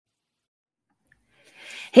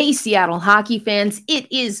Hey, Seattle hockey fans, it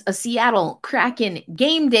is a Seattle Kraken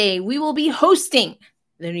game day. We will be hosting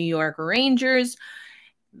the New York Rangers.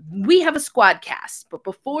 We have a squadcast, but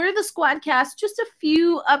before the squadcast, just a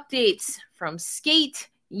few updates from skate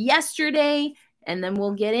yesterday, and then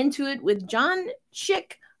we'll get into it with John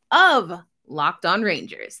Chick of Locked On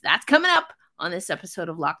Rangers. That's coming up on this episode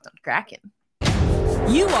of Locked On Kraken.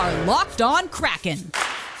 You are Locked On Kraken,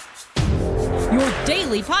 your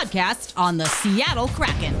daily podcast on the Seattle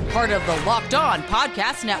Kraken, part of the Locked On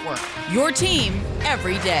Podcast Network, your team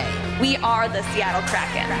every day. We are the Seattle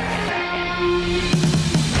Kraken.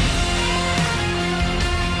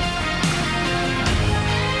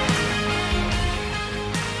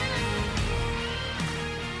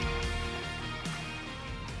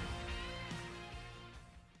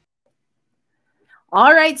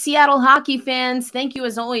 All right, Seattle hockey fans, thank you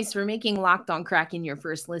as always for making Locked On Kraken your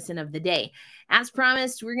first listen of the day. As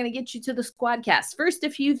promised, we're going to get you to the squadcast. First, a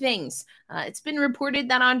few things. It's been reported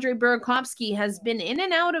that Andre Burakovsky has been in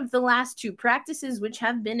and out of the last two practices, which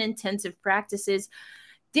have been intensive practices.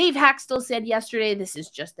 Dave Hakstol said yesterday this is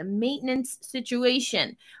just a maintenance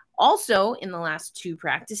situation. Also, in the last two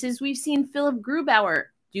practices, we've seen Philip Grubauer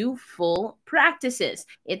do full practices.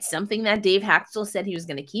 It's something that Dave Hakstol said he was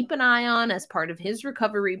going to keep an eye on as part of his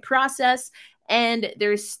recovery process. And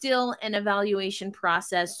there's still an evaluation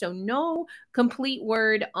process. So no complete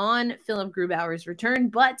word on Philip Grubauer's return,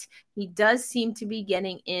 but he does seem to be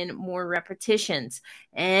getting in more repetitions.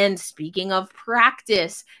 And speaking of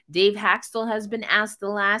practice, Dave Hakstol has been asked the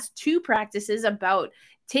last two practices about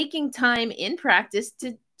taking time in practice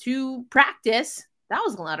to practice. That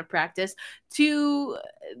was a lot of practice to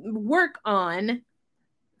work on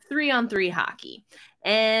 3-on-3 hockey.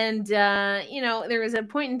 And, there was a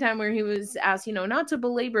point in time where he was asked, not to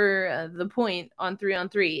belabor the point on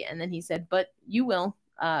 3-on-3. And then he said, but you will.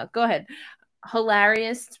 Go ahead.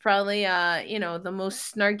 Hilarious. It's probably, the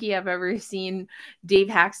most snarky I've ever seen Dave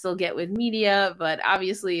Hakstol get with media, but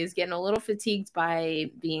obviously is getting a little fatigued by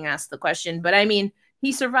being asked the question. But I mean,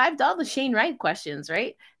 he survived all the Shane Wright questions,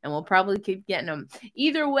 right? And we'll probably keep getting them.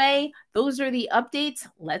 Either way, those are the updates.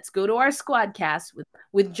 Let's go to our squadcast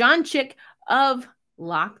with John Chick of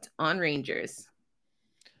Locked On Rangers.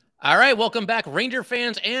 All right, welcome back, Ranger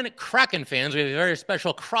fans and Kraken fans. We have a very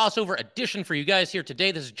special crossover edition for you guys here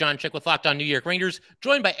today. This is John Chick with Locked On New York Rangers,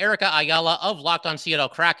 joined by Erica Ayala of Locked On Seattle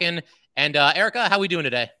Kraken. And Erica, how are we doing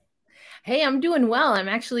today? Hey, I'm doing well. I'm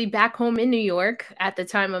actually back home in New York at the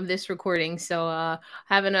time of this recording, so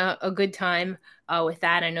having a good time with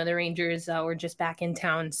that. I know the Rangers were just back in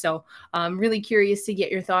town, so I'm really curious to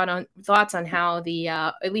get your thoughts on how the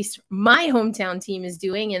at least my hometown team is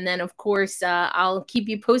doing, and then of course I'll keep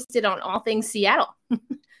you posted on all things Seattle.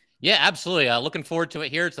 Yeah, absolutely. Looking forward to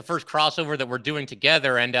it here. It's the first crossover that we're doing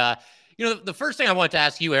together, and the first thing I wanted to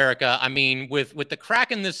ask you, Erica, I mean, with the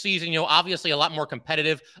Kraken this season, obviously a lot more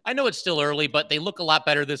competitive. I know it's still early, but they look a lot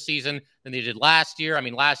better this season than they did last year. I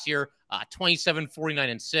mean, last year, 27, 49,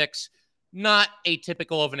 and 6. Not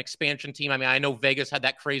atypical of an expansion team. I mean, I know Vegas had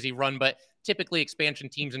that crazy run, but typically expansion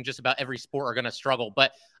teams in just about every sport are going to struggle.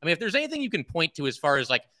 But, I mean, if there's anything you can point to as far as,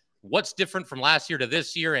 like, what's different from last year to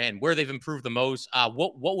this year and where they've improved the most,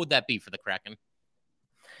 what would that be for the Kraken?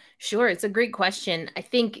 Sure. It's a great question. I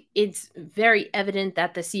think it's very evident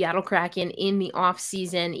that the Seattle Kraken in the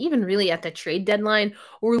offseason, even really at the trade deadline,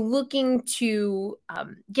 were looking to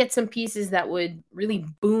get some pieces that would really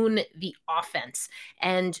boon the offense.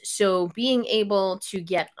 And so being able to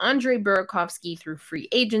get Andre Burakovsky through free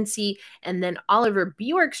agency and then Oliver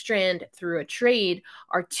Bjorkstrand through a trade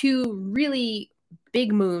are two really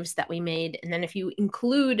big moves that we made. And then if you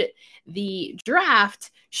include the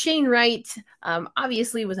draft, Shane Wright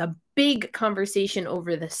obviously was a big conversation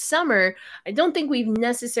over the summer. I don't think we've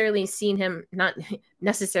necessarily seen him, not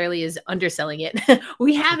necessarily is underselling it.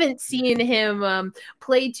 We haven't seen him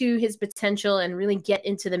play to his potential and really get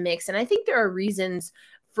into the mix. And I think there are reasons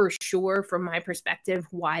for sure, from my perspective,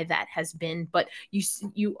 why that has been. But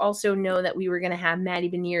you also know that we were going to have Matty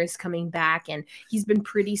Beniers coming back, and he's been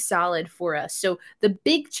pretty solid for us. So the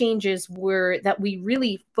big changes that we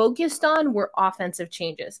really focused on were offensive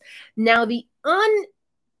changes. Now, the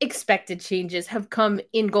unexpected changes have come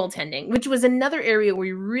in goaltending, which was another area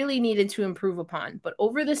we really needed to improve upon. But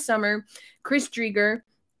over the summer, Chris Driedger,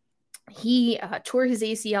 he tore his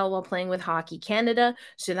ACL while playing with Hockey Canada.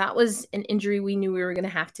 So that was an injury we knew we were going to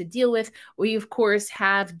have to deal with. We, of course,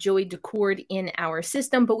 have Joey Daccord in our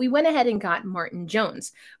system, but we went ahead and got Martin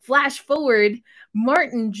Jones. Flash forward,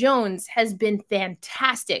 Martin Jones has been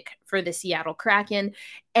fantastic for the Seattle Kraken.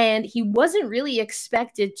 And he wasn't really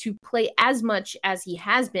expected to play as much as he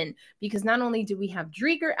has been, because not only do we have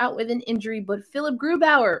Driedger out with an injury, but Philipp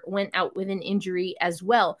Grubauer went out with an injury as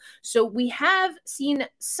well. So we have seen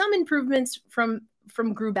some improvements from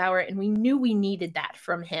Grubauer, and we knew we needed that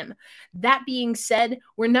from him. That being said,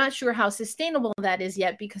 we're not sure how sustainable that is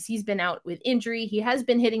yet, because he's been out with injury. He has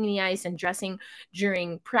been hitting the ice and dressing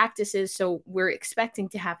during practices, so we're expecting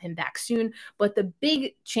to have him back soon. But the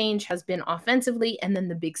big change has been offensively, and then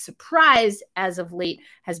the big surprise as of late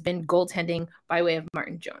has been goaltending by way of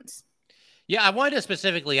Martin Jones. Yeah, I wanted to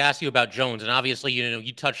specifically ask you about Jones, and obviously,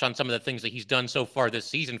 you touched on some of the things that he's done so far this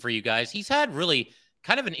season for you guys. He's had really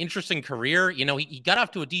kind of an interesting career. He got off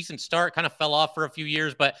to a decent start, kind of fell off for a few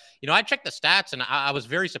years, but, I checked the stats and I was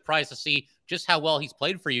very surprised to see just how well he's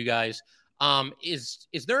played for you guys. Is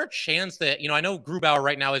there a chance that, I know Grubauer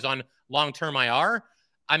right now is on long-term IR.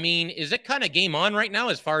 I mean, is it kind of game on right now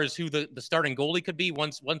as far as who the starting goalie could be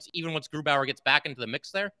once Grubauer gets back into the mix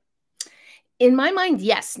there? In my mind,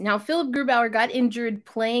 yes. Now, Philipp Grubauer got injured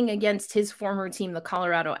playing against his former team, the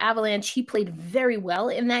Colorado Avalanche. He played very well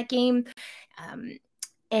in that game.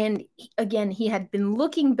 And again, he had been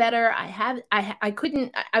looking better. I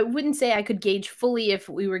wouldn't say I could gauge fully if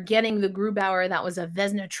we were getting the Grubauer that was a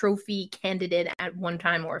Vezina Trophy candidate at one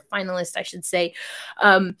time, or a finalist, I should say.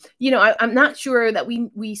 I'm not sure that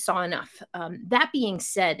we saw enough. That being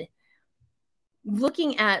said,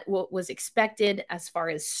 looking at what was expected as far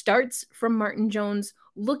as starts from Martin Jones,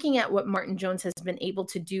 looking at what Martin Jones has been able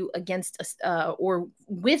to do against or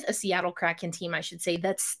with a Seattle Kraken team, I should say,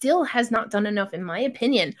 that still has not done enough, in my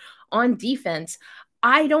opinion, on defense.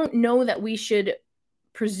 I don't know that we should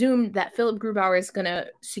presume that Philipp Grubauer is going to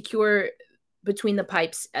secure between the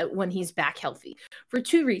pipes when he's back healthy, for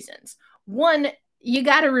two reasons. One, you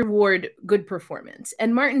got to reward good performance.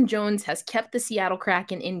 And Martin Jones has kept the Seattle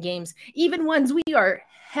Kraken in games, even ones we are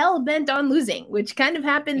hell-bent on losing, which kind of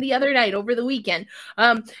happened the other night over the weekend.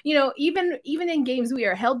 Even in games we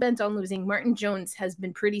are hell-bent on losing, Martin Jones has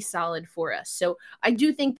been pretty solid for us. So I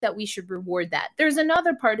do think that we should reward that. There's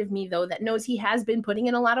another part of me, though, that knows he has been putting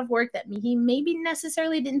in a lot of work that he maybe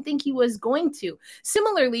necessarily didn't think he was going to.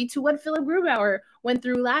 Similarly to what Philipp Grubauer went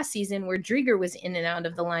through last season, where Driedger was in and out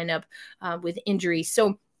of the lineup with injury.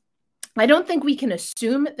 So I don't think we can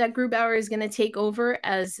assume that Grubauer is going to take over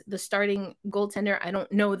as the starting goaltender. I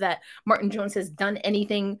don't know that Martin Jones has done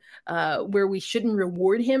anything where we shouldn't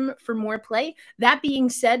reward him for more play. That being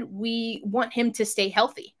said, we want him to stay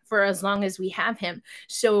healthy for as long as we have him.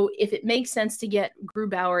 So if it makes sense to get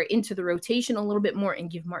Grubauer into the rotation a little bit more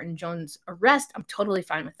and give Martin Jones a rest, I'm totally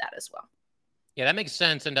fine with that as well. Yeah, that makes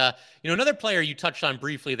sense. And, another player you touched on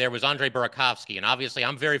briefly there was Andre Burakovsky. And obviously,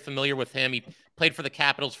 I'm very familiar with him. He played for the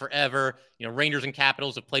Capitals forever. Rangers and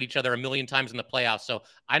Capitals have played each other a million times in the playoffs. So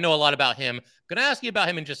I know a lot about him. Going to ask you about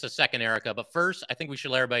him in just a second, Erica. But first, I think we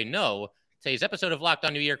should let everybody know today's episode of Locked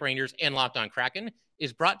On New York Rangers and Locked On Kraken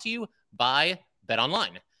is brought to you by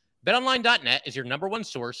BetOnline. BetOnline.net is your number one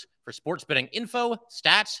source for sports betting info,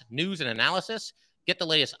 stats, news, and analysis. Get the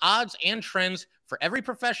latest odds and trends for every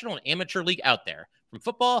professional and amateur league out there. From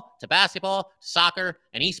football to basketball, soccer,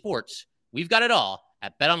 and esports, we've got it all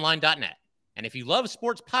at betonline.net. And if you love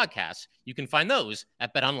sports podcasts, you can find those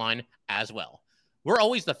at BetOnline as well. We're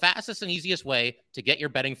always the fastest and easiest way to get your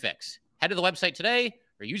betting fix. Head to the website today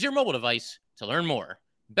or use your mobile device to learn more.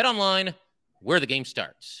 BetOnline, where the game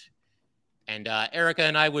starts. And Erica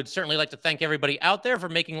and I would certainly like to thank everybody out there for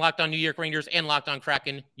making Locked On New York Rangers and Locked On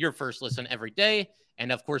Kraken your first listen every day.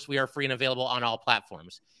 And, of course, we are free and available on all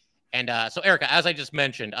platforms. And so, Erica, as I just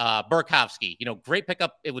mentioned, Burakovsky, great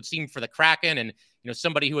pickup, it would seem, for the Kraken. And,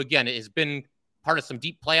 somebody who, again, has been part of some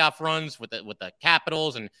deep playoff runs with the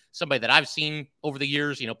Capitals, and somebody that I've seen over the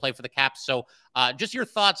years, play for the Caps. So just your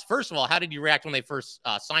thoughts. First of all, how did you react when they first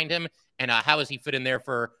signed him? And how has he fit in there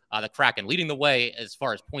for the Kraken, leading the way as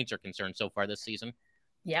far as points are concerned so far this season?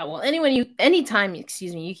 Yeah, well, anytime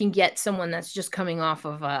you can get someone that's just coming off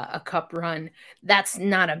of a cup run, that's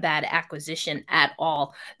not a bad acquisition at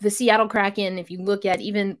all. The Seattle Kraken, if you look at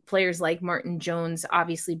even players like Martin Jones,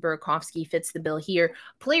 obviously Burakovsky fits the bill here.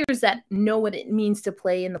 Players that know what it means to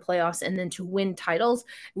play in the playoffs and then to win titles.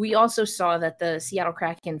 We also saw that the Seattle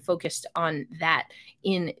Kraken focused on that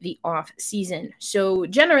in the off season. So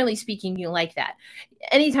generally speaking, you like that.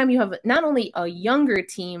 Anytime you have not only a younger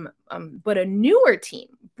team, but a newer team,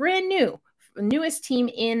 brand new, newest team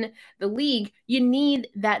in the league, you need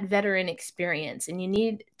that veteran experience, and you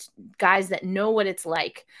need guys that know what it's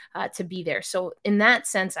like to be there. So in that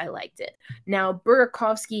sense, I liked it. Now,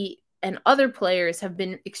 Burakovsky, and other players have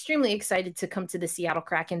been extremely excited to come to the Seattle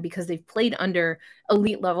Kraken because they've played under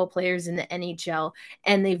elite level players in the NHL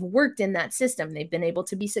and they've worked in that system. They've been able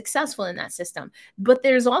to be successful in that system. But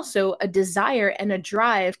there's also a desire and a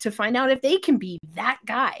drive to find out if they can be that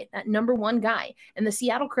guy, that number one guy. And the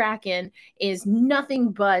Seattle Kraken is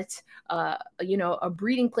nothing but a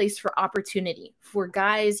breeding place for opportunity for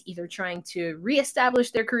guys either trying to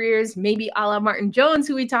reestablish their careers, maybe a la Martin Jones,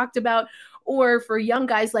 who we talked about, or for young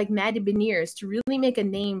guys like Matty Beniers to really make a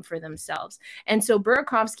name for themselves. And so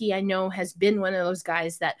Burakovsky, I know, has been one of those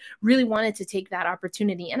guys that really wanted to take that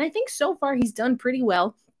opportunity. And I think so far he's done pretty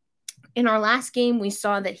well. In our last game, we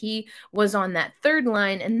saw that he was on that third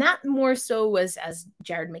line, and that more so was as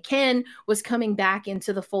Jared McCann was coming back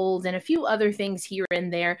into the fold and a few other things here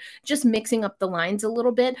and there, just mixing up the lines a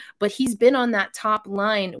little bit. But he's been on that top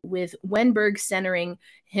line with Wennberg centering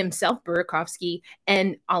himself, Burakovsky,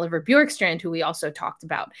 and Oliver Bjorkstrand, who we also talked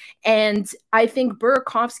about. And I think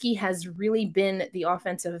Burakovsky has really been the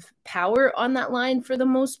offensive power on that line for the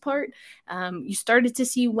most part. You started to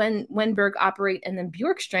see Wennberg operate, and then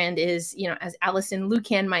Bjorkstrand is, as Allison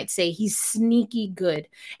Lucan might say, he's sneaky good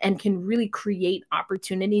and can really create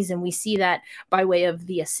opportunities. And we see that by way of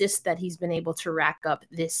the assists that he's been able to rack up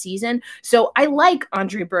this season. So I like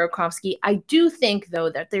Andre Burakovsky. I do think, though,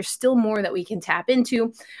 that there's still more that we can tap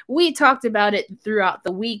into. We talked about it throughout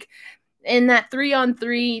the week. And that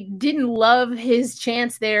 3-on-3, didn't love his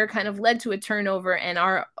chance there, kind of led to a turnover. And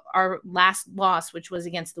our last loss, which was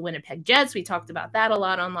against the Winnipeg Jets, we talked about that a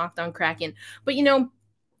lot on Locked On Kraken. But,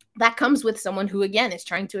 that comes with someone who, again, is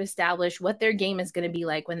trying to establish what their game is going to be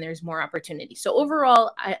like when there's more opportunity. So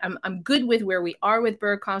overall, I'm good with where we are with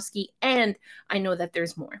Burakovsky, and I know that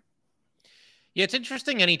there's more. Yeah, it's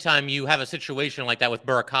interesting anytime you have a situation like that with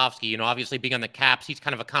Burakovsky. Obviously being on the Caps, he's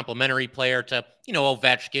kind of a complimentary player to,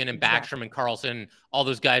 Ovechkin and Backstrom and Karlsson, all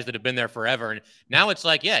those guys that have been there forever. And now it's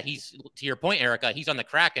like, yeah, he's, to your point, Erica, he's on the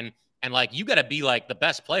Kraken, and like, you got to be like the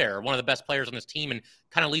best player, one of the best players on this team, and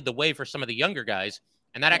kind of lead the way for some of the younger guys.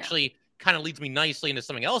 And that actually kind of leads me nicely into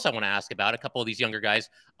something else I want to ask about a couple of these younger guys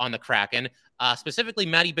on the Kraken, specifically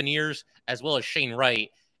Matty Beniers as well as Shane Wright.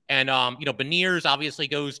 And, Beniers obviously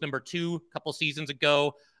goes number 2 a couple seasons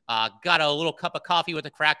ago, got a little cup of coffee with the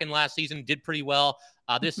Kraken last season, did pretty well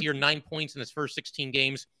this year, 9 points in his first 16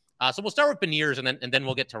 games. So we'll start with Beniers and then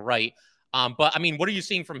we'll get to Wright. But I mean, what are you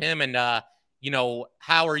seeing from him? And,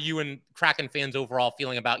 how are you and Kraken fans overall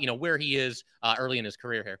feeling about, where he is early in his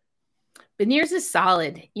career here? Beniers is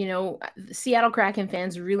solid. The Seattle Kraken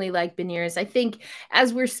fans really like Beniers. I think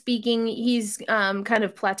as we're speaking, he's kind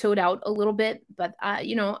of plateaued out a little bit, but,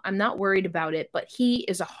 I'm not worried about it. But he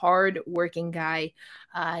is a hard-working guy.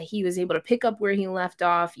 He was able to pick up where he left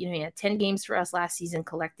off. He had 10 games for us last season,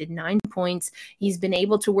 collected 9 points. He's been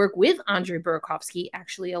able to work with Andre Burakovsky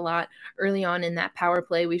actually a lot early on in that power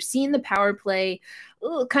play. We've seen the power play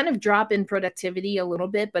kind of drop in productivity a little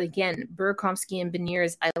bit. But again, Burakovsky and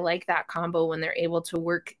Beniers, I like that combo when they're able to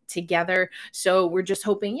work together. So we're just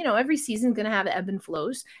hoping, every season's going to have ebb and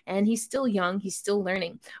flows, and he's still young. He's still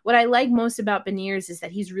learning. What I like most about Beniers is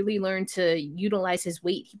that he's really learned to utilize his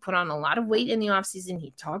weight. He put on a lot of weight in the offseason.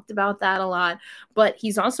 He talked about that a lot, but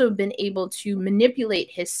he's also been able to manipulate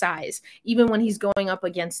his size, even when he's going up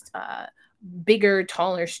against bigger,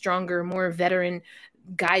 taller, stronger, more veteran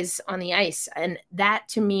guys on the ice. And that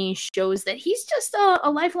to me shows that he's just a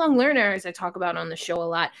lifelong learner, as I talk about on the show a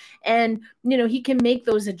lot. And, he can make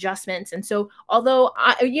those adjustments. And so although,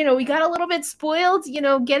 we got a little bit spoiled,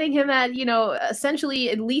 getting him at, essentially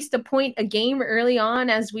at least a point a game early on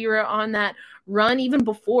as we were on that run, even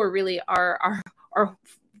before really our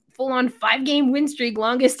full-on 5-game win streak,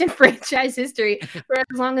 longest in franchise history. For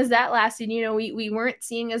as long as that lasted, we weren't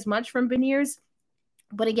seeing as much from Beniers.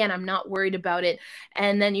 But again, I'm not worried about it.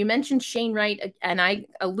 And then you mentioned Shane Wright, and I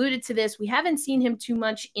alluded to this. We haven't seen him too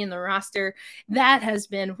much in the roster. That has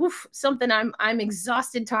been something I'm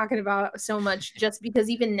exhausted talking about so much, just because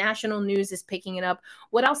even national news is picking it up.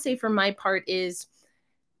 What I'll say for my part is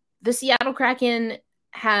the Seattle Kraken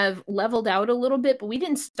have leveled out a little bit, but we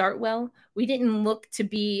didn't start well. We didn't look to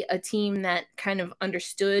be a team that kind of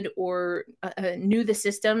understood or knew the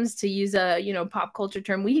systems, to use a pop culture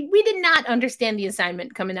term. We did not understand the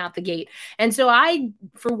assignment coming out the gate. And so I,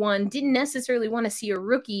 for one, didn't necessarily want to see a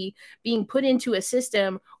rookie being put into a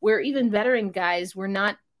system where even veteran guys were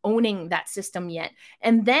not owning that system yet.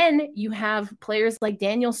 And then you have players like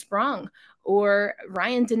Daniel Sprong or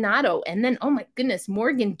Ryan Donato. And then, oh my goodness,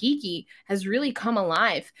 Morgan Geekie has really come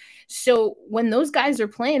alive. So when those guys are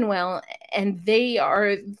playing well and they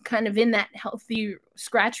are kind of in that healthy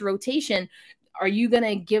scratch rotation, are you going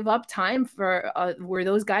to give up time for where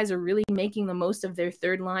those guys are really making the most of their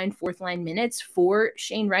third line, fourth line minutes for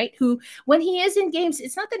Shane Wright, who when he is in games,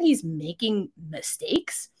 it's not that he's making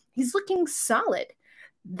mistakes. He's looking solid.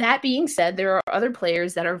 That being said, there are other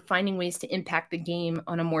players that are finding ways to impact the game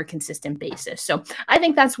on a more consistent basis. So I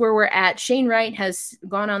think that's where we're at. Shane Wright has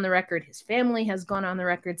gone on the record. His family has gone on the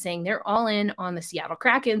record saying they're all in on the Seattle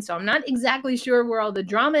Kraken. So I'm not exactly sure where all the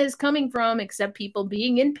drama is coming from, except people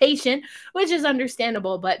being impatient, which is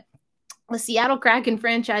understandable. But the Seattle Kraken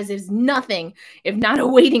franchise is nothing if not a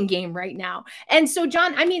waiting game right now. And so,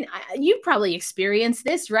 John, I mean, you probably experienced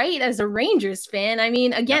this, right? As a Rangers fan. I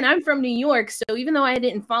mean, again, I'm from New York, so even though I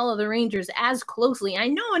didn't follow the Rangers as closely, I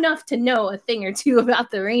know enough to know a thing or two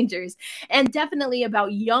about the Rangers, and definitely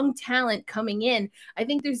about young talent coming in. I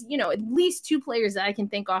think there's, at least two players that I can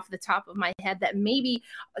think off the top of my head that maybe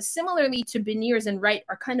similarly to Beniers and Wright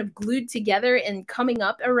are kind of glued together and coming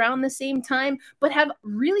up around the same time, but have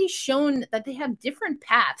really shown that they have different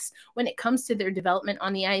paths when it comes to their development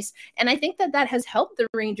on the ice. And I think that has helped the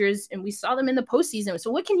Rangers, and we saw them in the postseason.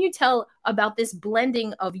 So what can you tell about this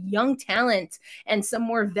blending of young talent and some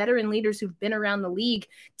more veteran leaders who've been around the league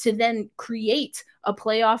to then create a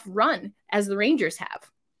playoff run as the Rangers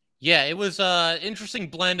have? Yeah, it was an interesting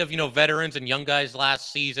blend of, veterans and young guys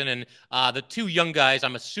last season. And the two young guys,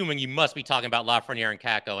 I'm assuming you must be talking about Lafreniere and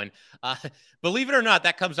Kakko. And believe it or not,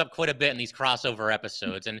 that comes up quite a bit in these crossover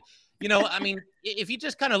episodes. And I mean, if you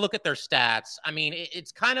just kind of look at their stats, I mean,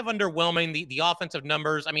 it's kind of underwhelming. The offensive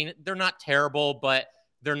numbers, I mean, they're not terrible, but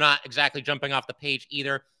they're not exactly jumping off the page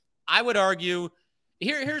either. I would argue,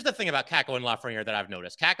 here's the thing about Kakko and Lafreniere that I've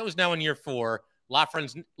noticed. Kakko is now in year 4.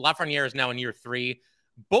 Lafreniere is now in year 3.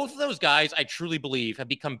 Both of those guys, I truly believe, have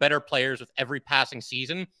become better players with every passing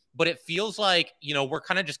season, but it feels like, we're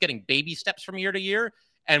kind of just getting baby steps from year to year.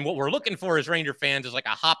 And what we're looking for as Ranger fans is like a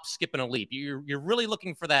hop, skip, and a leap. You're really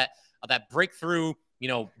looking for that breakthrough,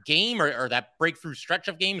 game or that breakthrough stretch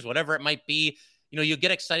of games, whatever it might be. You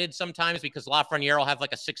get excited sometimes because Lafreniere will have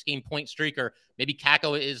like a 6-game point streak, or maybe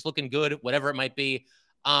Kakko is looking good, whatever it might be.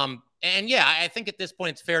 And yeah, I think at this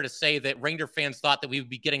point, it's fair to say that Ranger fans thought that we would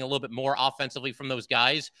be getting a little bit more offensively from those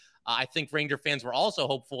guys. I think Ranger fans were also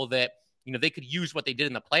hopeful that, they could use what they did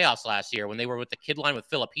in the playoffs last year when they were with the kid line with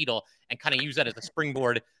Filip Chytil and kind of use that as a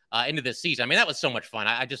springboard into this season. I mean, that was so much fun.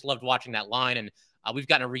 I just loved watching that line, and we've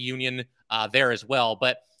gotten a reunion there as well.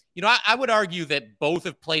 But, I would argue that both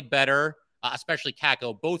have played better, especially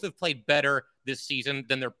Kakko. Both have played better this season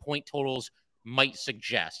than their point totals might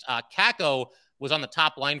suggest. Kakko was on the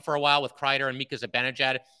top line for a while with Kreider and Mika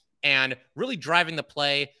Zibanejad and really driving the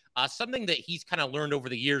play. Something that he's kind of learned over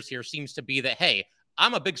the years here seems to be that, hey,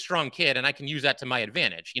 I'm a big, strong kid, and I can use that to my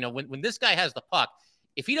advantage. When this guy has the puck,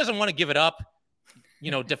 if he doesn't want to give it up,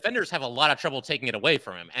 defenders have a lot of trouble taking it away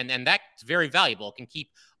from him. And that's very valuable. It can keep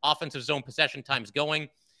offensive zone possession times going.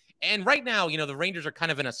 And right now, the Rangers are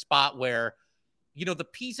kind of in a spot where, the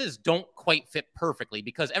pieces don't quite fit perfectly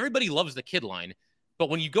because everybody loves the kid line. But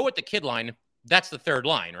when you go at the kid line, that's the third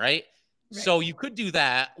line, right? So you could do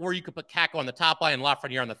that, or you could put Kakko on the top line and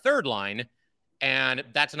Lafreniere on the third line. And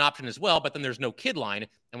that's an option as well, but then there's no kid line.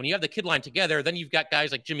 And when you have the kid line together, then you've got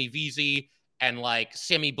guys like Jimmy Vesey and like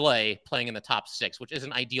Sammy Blais playing in the top 6, which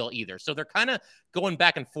isn't ideal either. So they're kind of going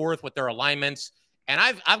back and forth with their alignments. And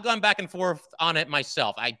I've gone back and forth on it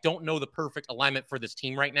myself. I don't know the perfect alignment for this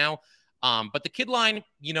team right now. But the kid line,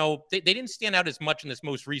 they didn't stand out as much in this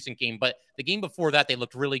most recent game, but the game before that, they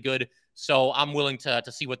looked really good. So I'm willing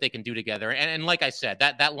to see what they can do together. And like I said,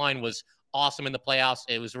 that line was awesome in the playoffs.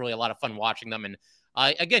 It was really a lot of fun watching them. And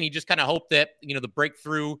again, you just kind of hope that, the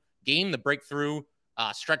breakthrough game, the breakthrough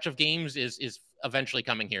stretch of games is eventually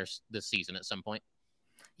coming here this season at some point.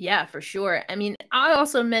 Yeah, for sure. I mean, I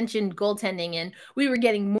also mentioned goaltending, and we were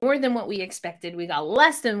getting more than what we expected. We got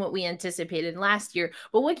less than what we anticipated last year.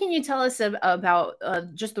 But what can you tell us about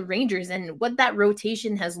just the Rangers and what that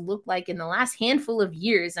rotation has looked like in the last handful of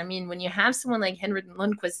years? I mean, when you have someone like Henrik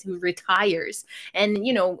Lundqvist who retires, and,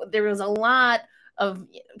 there was a lot of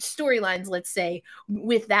storylines, let's say,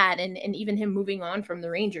 with that, and even him moving on from the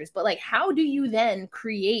Rangers. But like, how do you then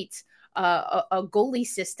create a goalie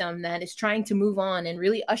system that is trying to move on and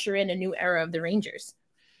really usher in a new era of the Rangers?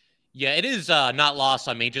 Yeah, it is not lost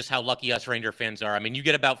on me just how lucky us Ranger fans are. I mean, you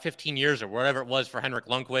get about 15 years or whatever it was for Henrik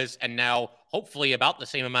Lundqvist, and now hopefully about the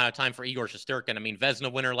same amount of time for Igor Shesterkin. I mean,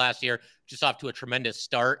 Vezina winner last year, just off to a tremendous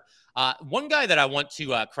start. One guy that I want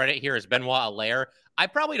to credit here is Benoit Allaire. I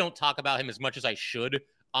probably don't talk about him as much as I should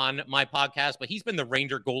on my podcast, but he's been the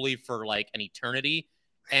Ranger goalie for like an eternity.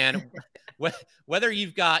 And whether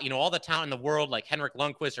you've got, all the talent in the world like Henrik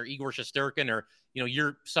Lundqvist or Igor Shesterkin, or,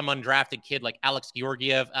 you're some undrafted kid like Alex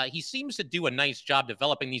Georgiev, he seems to do a nice job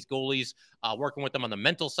developing these goalies, working with them on the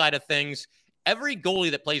mental side of things. Every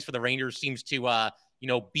goalie that plays for the Rangers seems to,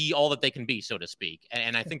 be all that they can be, so to speak.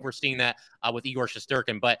 And I think we're seeing that with Igor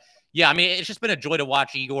Shesterkin. But yeah, I mean, it's just been a joy to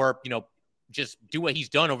watch Igor, just do what he's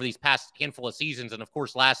done over these past handful of seasons. And of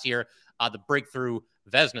course, last year, the breakthrough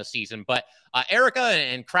Vezina season. But Erica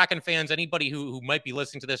and Kraken fans, anybody who might be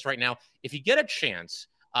listening to this right now, if you get a chance,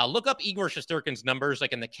 look up Igor Shesterkin's numbers,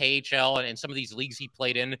 like in the KHL and some of these leagues he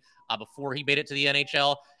played in before he made it to the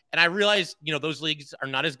NHL. And I realized, those leagues are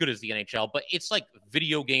not as good as the NHL, but it's like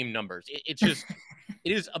video game numbers. It's just,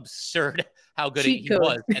 it is absurd how good he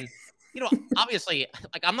was. And, obviously,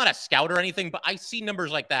 like, I'm not a scout or anything, but I see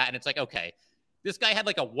numbers like that and it's like, okay, this guy had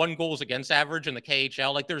like a 1 goals against average in the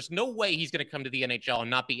KHL. Like, there's no way he's going to come to the NHL and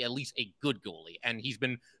not be at least a good goalie. And he's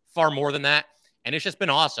been far more than that. And it's just been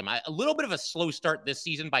awesome. A little bit of a slow start this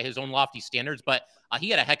season by his own lofty standards, but he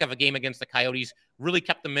had a heck of a game against the Coyotes, really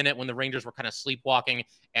kept them in it when the Rangers were kind of sleepwalking.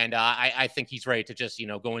 And I think he's ready to just,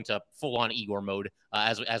 go into full-on Igor mode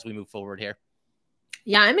as we move forward here.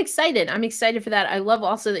 Yeah, I'm excited. I'm excited for that. I love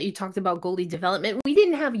also that you talked about goalie development. We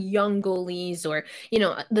didn't have young goalies or,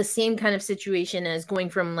 the same kind of situation as going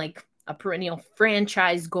from like a perennial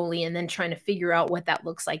franchise goalie and then trying to figure out what that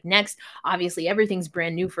looks like next. Obviously, everything's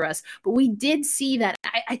brand new for us, but we did see that.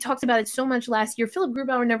 I talked about it so much last year. Philip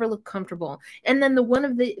Grubauer never looked comfortable. And then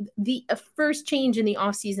the first change in the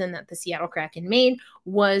offseason that the Seattle Kraken made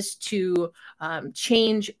was to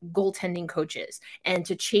change goaltending coaches and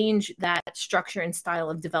to change that structure and style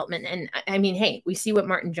of development. And I mean, hey, we see what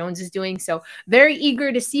Martin Jones is doing. So very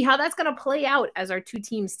eager to see how that's going to play out as our two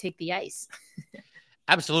teams take the ice.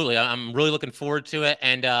 Absolutely. I'm really looking forward to it,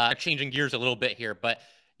 and changing gears a little bit here, but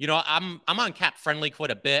I'm on Cap Friendly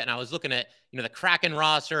quite a bit, and I was looking at, the Kraken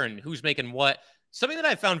roster and who's making what. Something that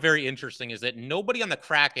I found very interesting is that nobody on the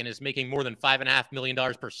Kraken is making more than $5.5 million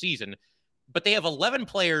per season, but they have 11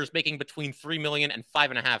 players making between $3 million and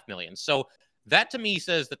 $5.5 million. So that to me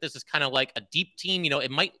says that this is kind of like a deep team.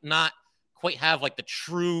 It might not quite have like the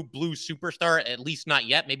true blue superstar, at least not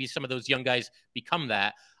yet. Maybe some of those young guys become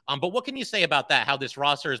that. But what can you say about that, how this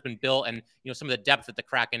roster has been built and, some of the depth that the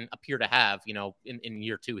Kraken appear to have, in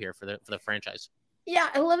year 2 here for the franchise? Yeah,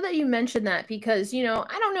 I love that you mentioned that because, I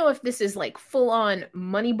don't know if this is like full on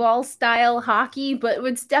Moneyball style hockey, but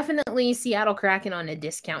it's definitely Seattle Kraken on a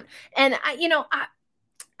discount. And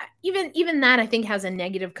even that I think has a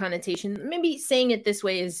negative connotation. Maybe saying it this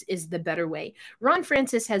way is the better way. Ron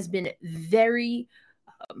Francis has been very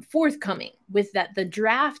forthcoming with that. The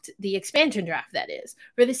draft, the expansion draft, that is,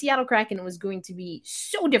 for the Seattle Kraken was going to be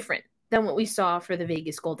so different than what we saw for the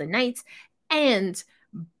Vegas Golden Knights. And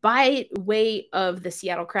by way of the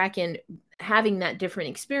Seattle Kraken having that different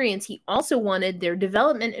experience, he also wanted their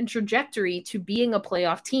development and trajectory to being a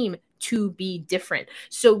playoff team to be different.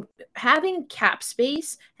 So having cap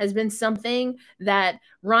space has been something that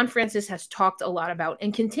Ron Francis has talked a lot about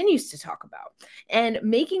and continues to talk about, and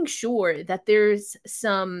making sure that there's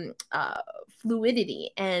some fluidity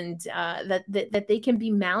and that they can be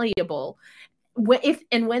malleable if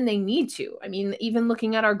and when they need to. I mean, even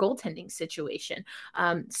looking at our goaltending situation.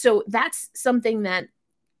 So that's something that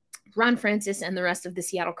Ron Francis and the rest of the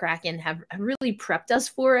Seattle Kraken have really prepped us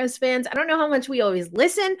for as fans. I don't know how much we always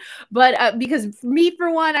listen, but because me, for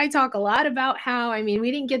one, I talk a lot about how, I mean,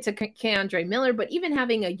 we didn't get to K'Andre Miller, but even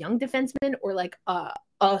having a young defenseman or like a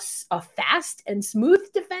fast and smooth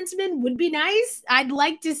defenseman would be nice. I'd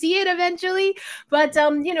like to see it eventually. But,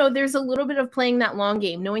 there's a little bit of playing that long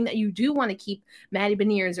game, knowing that you do want to keep Matty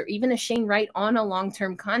Beniers or even a Shane Wright on a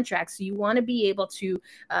long-term contract. So you want to be able to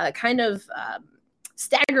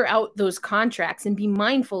stagger out those contracts and be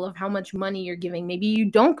mindful of how much money you're giving. Maybe you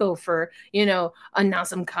don't go for, a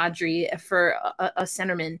Nazem Kadri for a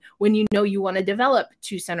centerman when you want to develop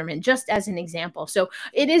 2 centermen, just as an example. So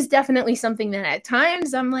it is definitely something that at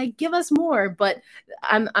times I'm like, give us more, but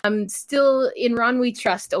I'm still in Ron We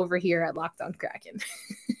Trust over here at Locked On Kraken.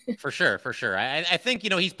 For sure. I think,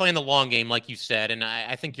 he's playing the long game, like you said, and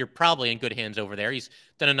I think you're probably in good hands over there. He's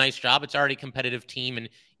done a nice job. It's already a competitive team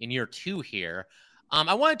in year 2 here.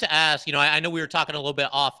 I wanted to ask, I know we were talking a little bit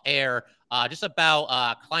off air just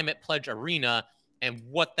about Climate Pledge Arena and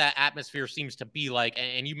what that atmosphere seems to be like.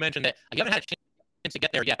 And you mentioned that you haven't had a chance to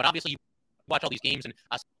get there yet, but obviously you watch all these games and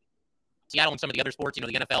Seattle and some of the other sports, the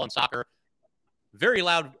NFL and soccer, very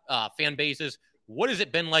loud fan bases. What has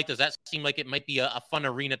it been like? Does that seem like it might be a fun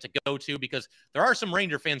arena to go to? Because there are some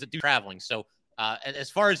Ranger fans that do traveling. So as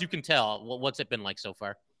far as you can tell, what's it been like so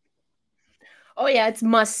far? Oh yeah, it's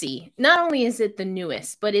must see. Not only is it the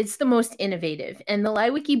newest, but it's the most innovative. And the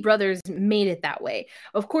Leiweke brothers made it that way.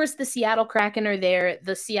 Of course, the Seattle Kraken are there.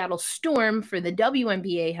 The Seattle Storm for the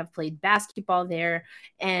WNBA have played basketball there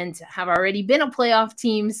and have already been a playoff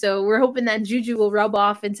team. So we're hoping that Juju will rub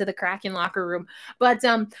off into the Kraken locker room. But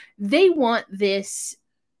they want this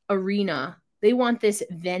arena, they want this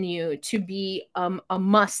venue to be a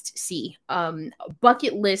must see, a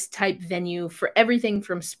bucket list type venue for everything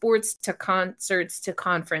from sports to concerts to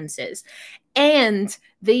conferences. And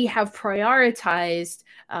they have prioritized,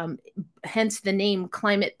 hence the name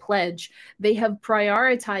Climate Pledge, they have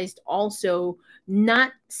prioritized also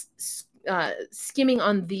not skimming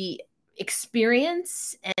on the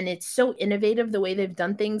experience. And it's so innovative the way they've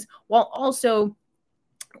done things, while also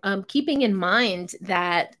keeping in mind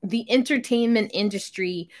that the entertainment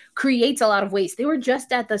industry creates a lot of waste. They were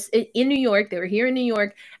just at in New York. They were here in New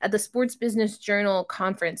York at the Sports Business Journal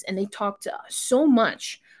conference, and they talked so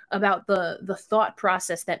much about the thought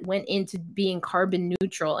process that went into being carbon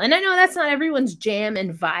neutral. And I know that's not everyone's jam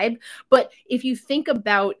and vibe, but if you think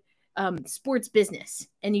about sports business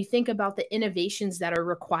and you think about the innovations that are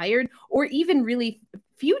required, or even really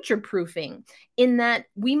future proofing, in that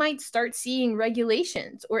we might start seeing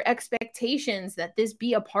regulations or expectations that this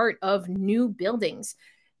be a part of new buildings.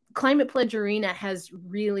 Climate Pledge Arena has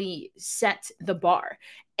really set the bar,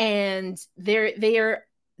 and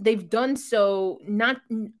they've done so not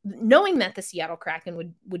knowing that the Seattle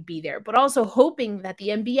Kraken would be there, but also hoping that the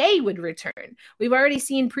NBA would return. We've already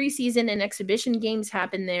seen preseason and exhibition games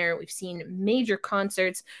happen there. We've seen major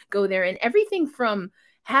concerts go there, and everything from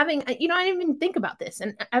having, I didn't even think about this.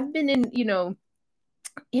 And I've been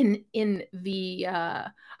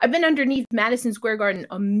I've been underneath Madison Square Garden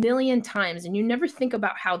a million times, and you never think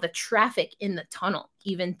about how the traffic in the tunnel,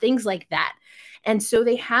 even things like that. And so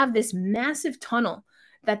they have this massive tunnel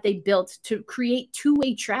that they built to create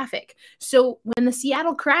two-way traffic. So when the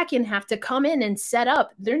Seattle Kraken have to come in and set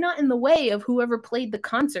up, they're not in the way of whoever played the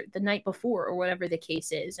concert the night before or whatever the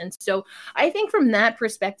case is. And so I think from that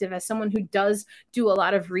perspective, as someone who does do a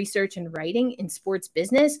lot of research and writing in sports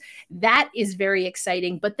business, that is very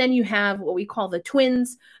exciting. But then you have what we call the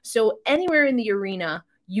twins. So anywhere in the arena,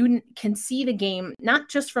 you can see the game, not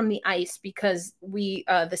just from the ice, because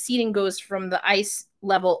the seating goes from the ice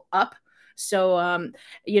level up. So,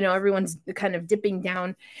 everyone's kind of dipping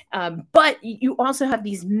down. But you also have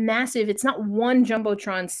these massive, it's not one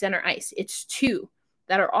Jumbotron center ice, it's two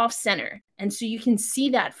that are off center. And so you can see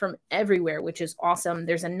that from everywhere, which is awesome.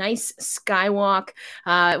 There's a nice skywalk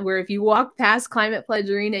where if you walk past Climate Pledge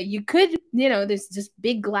Arena, you could, there's this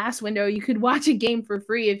big glass window. You could watch a game for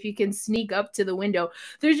free if you can sneak up to the window.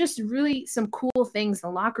 There's just really some cool things. The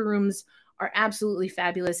locker rooms are absolutely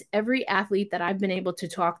fabulous. Every athlete that I've been able to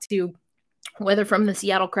talk to, whether from the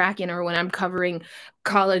Seattle Kraken or when I'm covering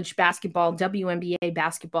college basketball, WNBA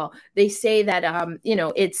basketball, they say that,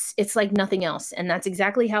 it's like nothing else. And that's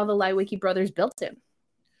exactly how the Leiweke brothers built it.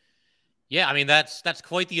 Yeah, I mean, that's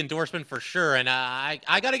quite the endorsement for sure. And I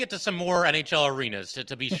got to get to some more NHL arenas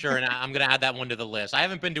to be sure. And I'm going to add that one to the list. I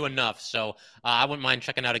haven't been to enough, so I wouldn't mind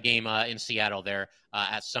checking out a game in Seattle there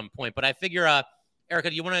at some point. But I figure, Erica,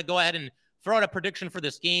 do you want to go ahead and throw out a prediction for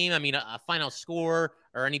this game? I mean, a final score,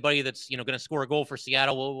 or anybody that's, going to score a goal for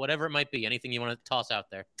Seattle, whatever it might be. Anything you want to toss out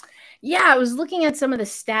there? Yeah, I was looking at some of the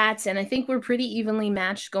stats, and I think we're pretty evenly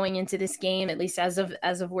matched going into this game, at least as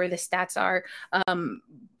of where the stats are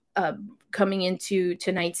coming into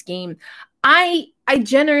tonight's game. I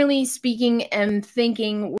generally speaking am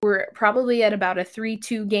thinking we're probably at about a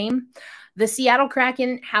 3-2 game. The Seattle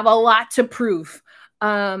Kraken have a lot to prove.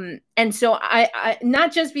 And so I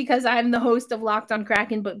not just because I'm the host of Locked on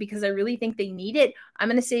Kraken, but because I really think they need it, I'm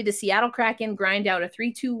going to say the Seattle Kraken grind out a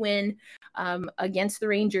 3-2 win against the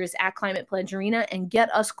Rangers at Climate Pledge Arena and get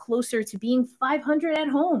us closer to being 500 at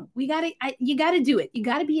home. You got to do it. You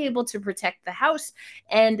got to be able to protect the house.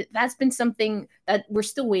 And that's been something that we're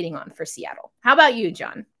still waiting on for Seattle. How about you,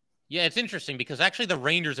 John? Yeah, it's interesting because actually the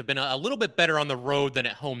Rangers have been a little bit better on the road than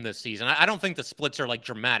at home this season. I don't think the splits are like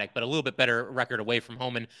dramatic, but a little bit better record away from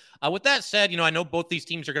home. And with that said, I know both these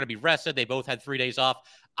teams are going to be rested. They both had 3 days off.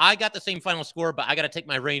 I got the same final score, but I got to take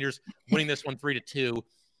my Rangers winning this one 3-2.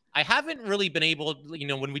 I haven't really been able,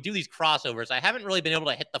 when we do these crossovers, I haven't really been able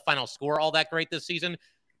to hit the final score all that great this season.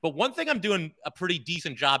 But one thing I'm doing a pretty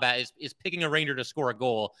decent job at is picking a Ranger to score a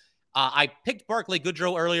goal. I picked Barclay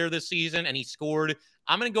Goodrow earlier this season, and he scored.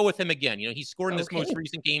 I'm going to go with him again. He scored in this most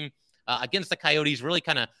recent game against the Coyotes, really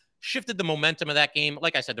kind of shifted the momentum of that game.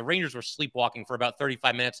 Like I said, the Rangers were sleepwalking for about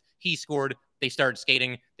 35 minutes. He scored. They started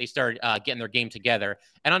skating. They started getting their game together.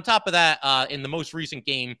 And on top of that, in the most recent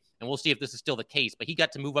game, and we'll see if this is still the case, but he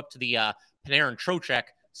got to move up to the Panarin Trocheck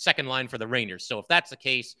second line for the Rangers. So if that's the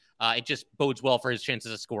case, it just bodes well for his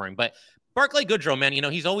chances of scoring. But Barclay Goodrow, man,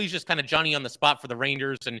 he's always just kind of Johnny on the spot for the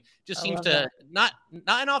Rangers, and just seems to not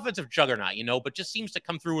an offensive juggernaut, but just seems to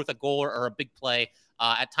come through with a goal or a big play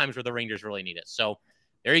at times where the Rangers really need it. So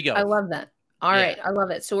there you go. I love that. All right. I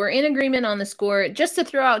love it. So we're in agreement on the score. Just to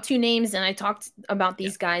throw out two names, and I talked about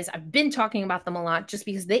these guys. I've been talking about them a lot just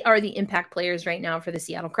because they are the impact players right now for the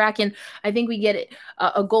Seattle Kraken. I think we get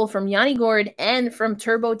a goal from Yanni Gourde and from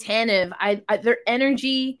Turbo Tanev. Their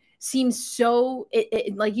energy seems so,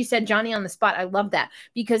 like you said, Johnny on the spot. I love that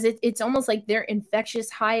because it's almost like their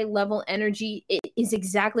infectious, high-level energy is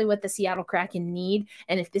exactly what the Seattle Kraken need.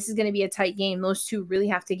 And if this is going to be a tight game, those two really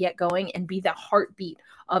have to get going and be the heartbeat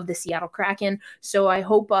of the Seattle Kraken. So I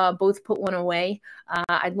hope both put one away.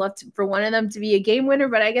 I'd love for one of them to be a game winner,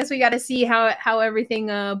 but I guess we got to see how everything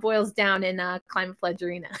boils down in Climate Pledge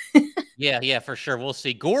Arena. Yeah, for sure. We'll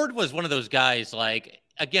see. Gourde was one of those guys,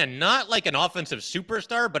 again, not like an offensive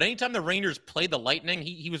superstar, but anytime the Rangers played the Lightning,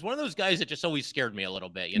 he was one of those guys that just always scared me a little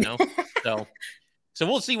bit, So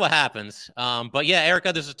we'll see what happens. But yeah,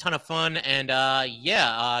 Erica, this is a ton of fun. And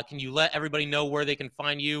can you let everybody know where they can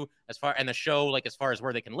find you and the show, as far as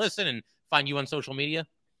where they can listen and find you on social media?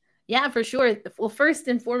 Yeah, for sure. Well, first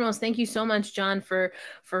and foremost, thank you so much, John, for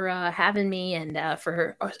having me and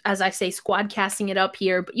for, as I say, squad casting it up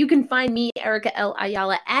here. But you can find me, Erica L.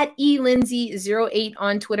 Ayala, at elindsay08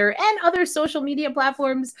 on Twitter and other social media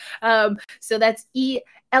platforms. So that's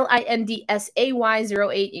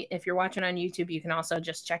ELINDSAY08. If you're watching on YouTube, you can also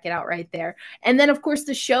just check it out right there. And then, of course,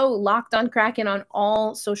 the show Locked on Kraken on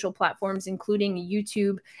all social platforms, including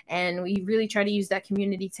YouTube. And we really try to use that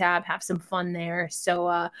community tab, have some fun there.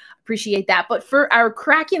 So appreciate that. But for our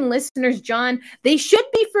Kraken listeners, John, they should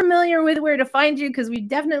be familiar with where to find you because we've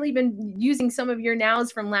definitely been using some of your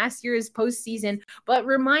nows from last year's postseason. But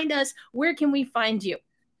remind us, where can we find you?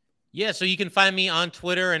 Yeah, so you can find me on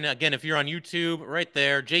Twitter, and again, if you're on YouTube, right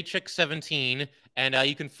there, jchick17, and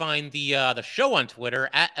you can find the show on Twitter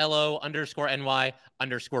at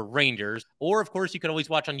LO_NY_Rangers, or of course, you can always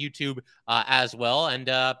watch on YouTube as well. And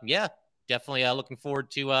definitely looking forward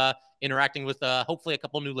to interacting with hopefully a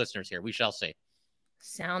couple new listeners here. We shall see.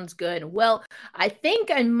 Sounds good. Well, I think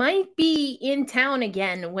I might be in town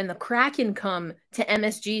again when the Kraken come to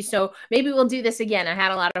MSG. So maybe we'll do this again. I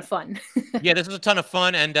had a lot of fun. Yeah, this was a ton of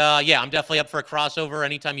fun. And I'm definitely up for a crossover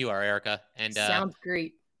anytime you are, Erica. And sounds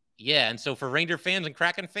great. Yeah. And so for Ranger fans and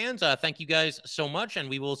Kraken fans, thank you guys so much. And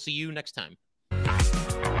we will see you next time.